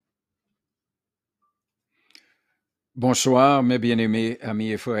Bonsoir, mes bien-aimés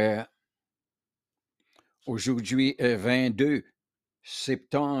amis et frères. Aujourd'hui est 22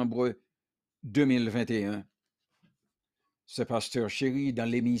 septembre 2021. C'est Pasteur Chéri dans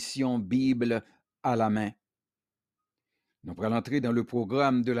l'émission Bible à la main. Nous allons entrer dans le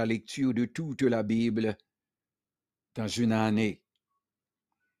programme de la lecture de toute la Bible dans une année.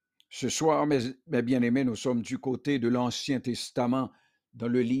 Ce soir, mes bien-aimés, nous sommes du côté de l'Ancien Testament dans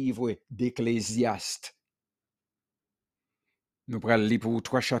le livre d'Ecclésiaste. Nous allons lire pour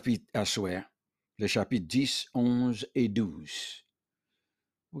 3 chapitres à soir, les chapitres 10, 11 et 12.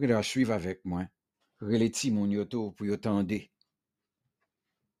 Vous allez suivre avec moi. Relati mon yoto pour y attendre.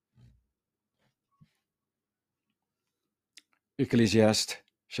 Ecclésiaste,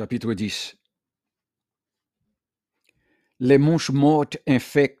 chapitre 10. Les mouches mortes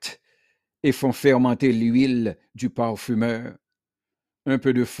infectent et font fermenter l'huile du parfumeur. Un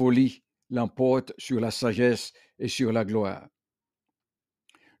peu de folie l'emporte sur la sagesse et sur la gloire.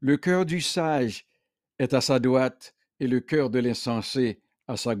 Le cœur du sage est à sa droite et le cœur de l'insensé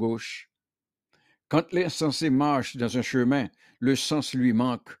à sa gauche. Quand l'insensé marche dans un chemin, le sens lui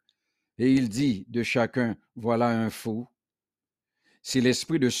manque, et il dit de chacun, voilà un fou. Si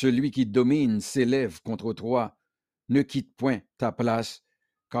l'esprit de celui qui domine s'élève contre toi, ne quitte point ta place,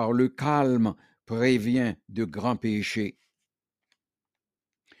 car le calme prévient de grands péchés.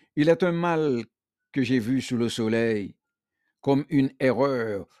 Il est un mal que j'ai vu sous le soleil, comme une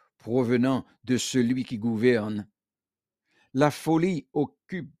erreur provenant de celui qui gouverne. La folie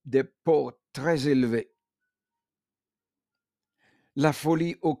occupe des postes très élevés. La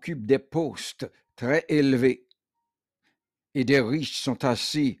folie occupe des postes très élevés, et des riches sont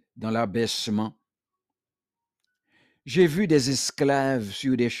assis dans l'abaissement. J'ai vu des esclaves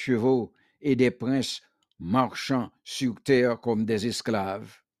sur des chevaux et des princes marchant sur terre comme des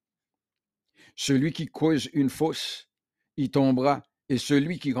esclaves. Celui qui creuse une fosse y tombera, et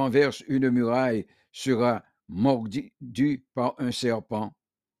celui qui renverse une muraille sera mordu par un serpent.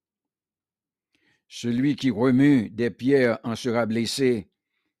 Celui qui remue des pierres en sera blessé,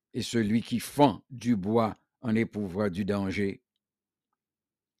 et celui qui fend du bois en éprouvera du danger.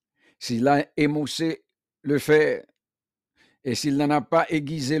 S'il a émoussé le fer, et s'il n'en a pas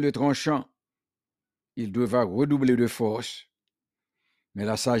aiguisé le tranchant, il devra redoubler de force, mais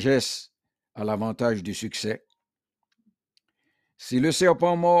la sagesse a l'avantage du succès. Si le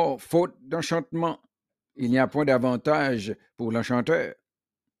serpent mord faute d'enchantement, il n'y a point d'avantage pour l'enchanteur.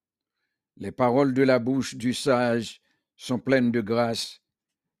 Les paroles de la bouche du sage sont pleines de grâce,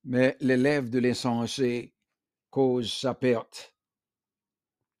 mais les lèvres de l'insensé causent sa perte.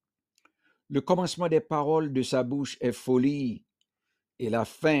 Le commencement des paroles de sa bouche est folie, et la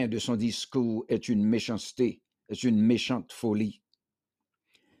fin de son discours est une méchanceté, est une méchante folie.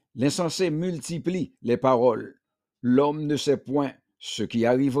 L'insensé multiplie les paroles. L'homme ne sait point ce qui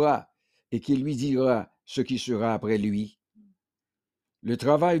arrivera et qui lui dira ce qui sera après lui. Le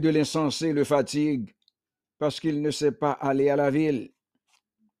travail de l'insensé le fatigue parce qu'il ne sait pas aller à la ville.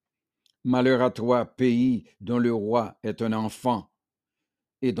 Malheur à toi, pays dont le roi est un enfant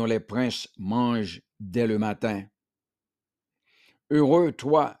et dont les princes mangent dès le matin. Heureux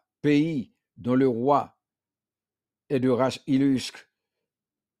toi, pays dont le roi est de race illustre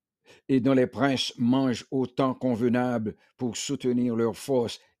et dont les princes mangent au temps convenable pour soutenir leur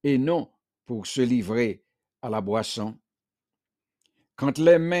force et non pour se livrer à la boisson. Quand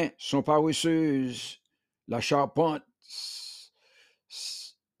les mains sont paresseuses, la charpente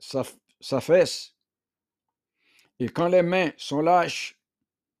s'affaisse, et quand les mains sont lâches,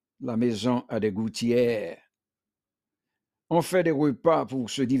 la maison a des gouttières. On fait des repas pour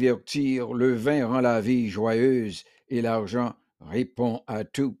se divertir, le vin rend la vie joyeuse et l'argent répond à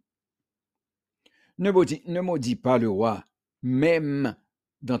tout. Ne maudis pas le roi, même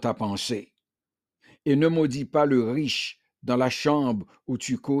dans ta pensée, et ne maudis pas le riche dans la chambre où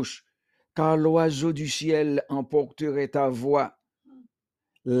tu couches, car l'oiseau du ciel emporterait ta voix,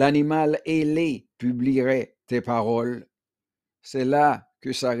 l'animal ailé publierait tes paroles. C'est là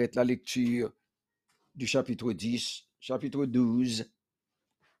que s'arrête la lecture du chapitre 10, chapitre 12.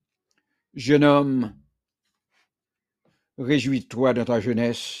 Jeune homme, réjouis-toi dans ta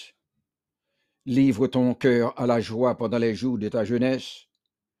jeunesse, livre ton cœur à la joie pendant les jours de ta jeunesse,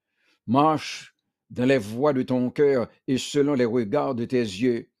 marche dans les voies de ton cœur et selon les regards de tes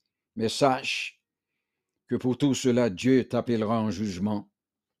yeux, mais sache que pour tout cela Dieu t'appellera en jugement.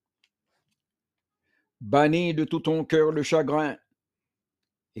 Bannis de tout ton cœur le chagrin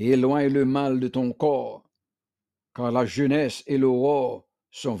et éloigne le mal de ton corps, car la jeunesse et l'aurore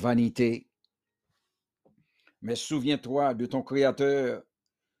sont vanité. Mais souviens-toi de ton Créateur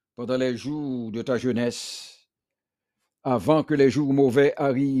pendant les jours de ta jeunesse, avant que les jours mauvais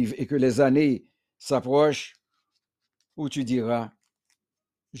arrivent et que les années s'approchent, où tu diras,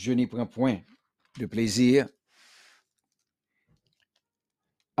 je n'y prends point de plaisir.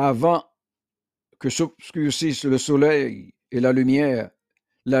 Avant que s'obscurcisse le soleil et la lumière,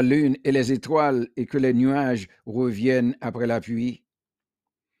 la lune et les étoiles, et que les nuages reviennent après la pluie.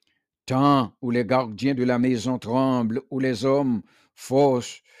 Temps où les gardiens de la maison tremblent, où les hommes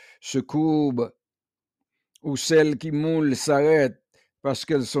faussent, se courbent, où celles qui moulent s'arrêtent parce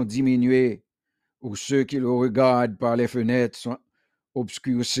qu'elles sont diminuées, où ceux qui le regardent par les fenêtres sont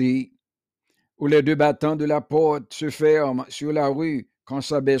obscurcis, où les deux battants de la porte se ferment sur la rue quand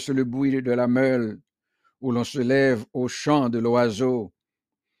s'abaisse le bruit de la meule, où l'on se lève au chant de l'oiseau,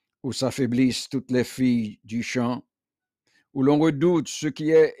 où s'affaiblissent toutes les filles du champ, où l'on redoute ce qui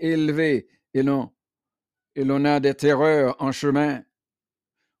est élevé et l'on a des terreurs en chemin,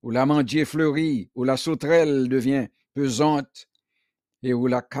 où l'amandier fleurit, où la sauterelle devient pesante et où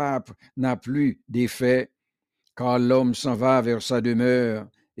la cape n'a plus d'effet, car l'homme s'en va vers sa demeure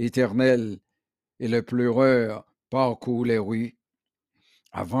éternelle et le pleureur parcourt les rues.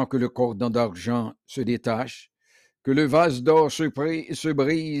 Avant que le cordon d'argent se détache, que le vase d'or se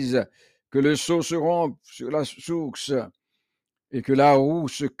brise, que le seau se rompe sur la source et que la roue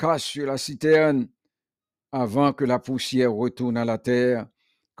se casse sur la citerne, avant que la poussière retourne à la terre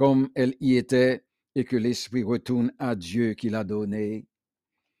comme elle y était et que l'esprit retourne à Dieu qui l'a donné.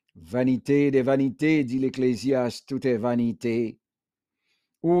 Vanité des vanités, dit l'Ecclésiaste, tout est vanité.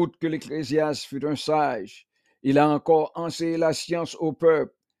 Outre que l'Ecclésiaste fut un sage, il a encore enseigné la science au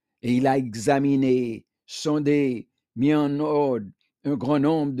peuple et il a examiné, sondé, mis en ordre un grand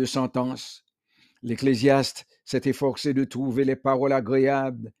nombre de sentences. L'Ecclésiaste s'est efforcé de trouver les paroles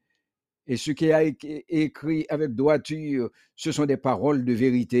agréables et ce qui a été écrit avec droiture, ce sont des paroles de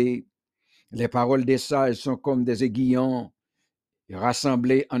vérité. Les paroles des sages sont comme des aiguillons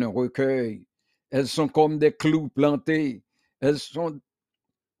rassemblés en un recueil. Elles sont comme des clous plantés. Elles sont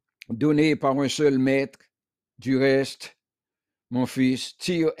données par un seul maître. Du reste, mon fils,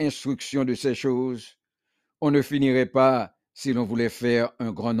 tire instruction de ces choses. On ne finirait pas si l'on voulait faire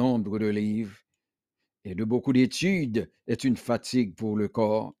un grand nombre de livres. Et de beaucoup d'études est une fatigue pour le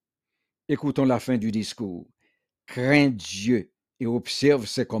corps. Écoutons la fin du discours. Crains Dieu et observe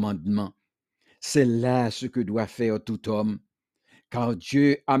ses commandements. C'est là ce que doit faire tout homme, car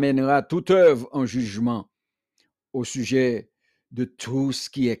Dieu amènera toute œuvre en jugement au sujet de tout ce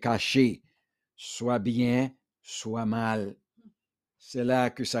qui est caché, soit bien, soit mal. C'est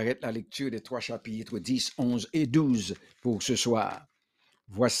là que s'arrête la lecture des 3 chapitres 10, 11 et 12 pour ce soir.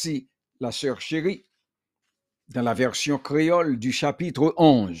 Voici la sœur chérie dans la version créole du chapitre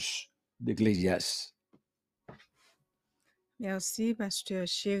 11 d'Ecclésiaste. Merci, pasteur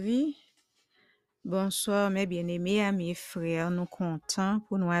chéri. Bonsoir, mes bien-aimés, amis, frères. Nous contents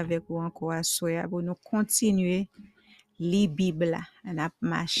pour nous avec vous encore à soir, pour nous continuer les Bibles à n'a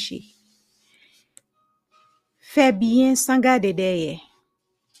marché. Fais bien sans garder derrière.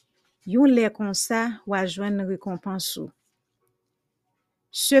 Yon lè comme ça, ou a joindre récompense ou.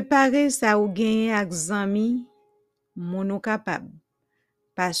 Separe ça ou gagner ak zami, moun ou capable.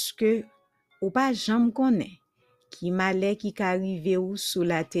 Parce que ou pas jamais connaît qui malheur qui arrive ou sous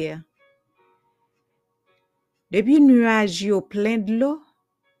la terre. Depuis nuage yo plein de l'eau,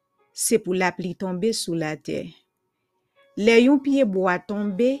 c'est pour la pluie tomber sous la terre. Le yon pied bois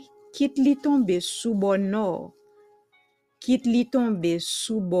tomber, quitte li tomber sous bord nord, quitte li tomber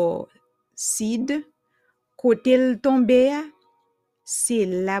sous bord sud, côté l tomber a, c'est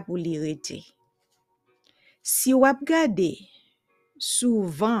là pour li rete. Si ou ap gade sous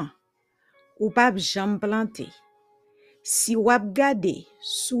vent, ou pas jam planter. Si ou ap gade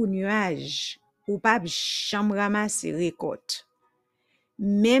sous nuage, ou pas jam ramasser récolte.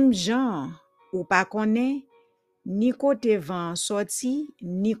 Même Jean, ou pas connaît ni côté vent sorti,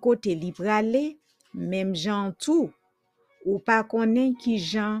 ni côté li prale, même Jean tout, ou pas connaît qui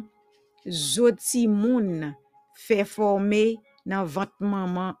Jean zoti moun fait former dans ventre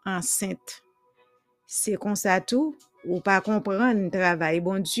maman enceinte. C'est comme ça tout, ou pas comprendre travail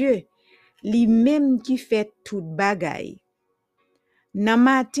bon Dieu, li même qui fait tout bagay. Nan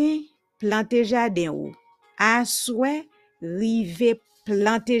matin, planter jardin ou, à souhait, rive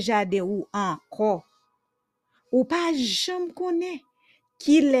planter jardin ou encore. Ou pas jamais connaît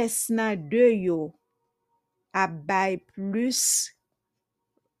qui laisse nan de yo a bay plus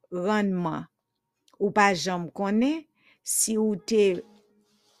rendement. Ou pas jamais connaît si ou te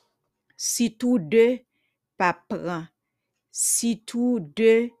si tous deux pas prend, si tous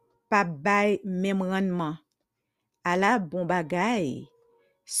deux pas bay même rendement. À la bon bagay,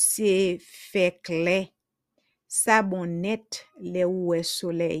 c'est fait clair, sa bon net le ou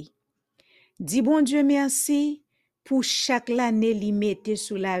soleil. Dis bon Dieu merci pour chaque l'année li mette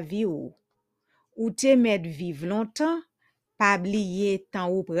sous la vie ou te met vive longtemps, pas oublier temps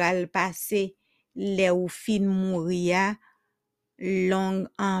ou pral passer le ou fin mourir long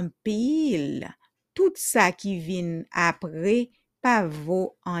en pile. Tout ça qui vient après pas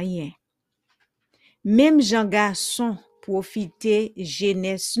vaut rien. Même Jean garçon profiter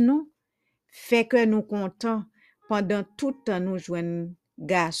jeunesse nous fait que nous content pendant tout temps nous joindre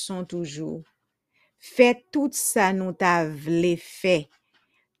garçon toujours. Fait tout ça nous t'a vle fait.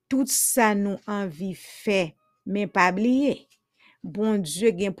 Tout ça nous envie fait, mais pas oublier. Bon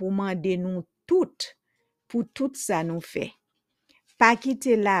Dieu gen pour mander nous tout pour tout ça nous fait. Pas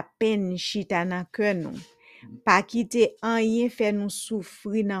quitter la peine chita nan cœur nous. Pas quitter rien fait nous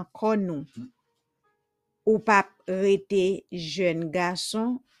souffrir dans corps nous. Ou pas rete jeune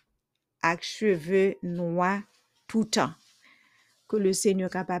garçon avec cheveux noirs tout temps. Que le Seigneur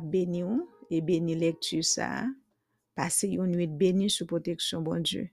capable bénir et bénir lecture ça. Passez une nuit bénie sous protection bon Dieu.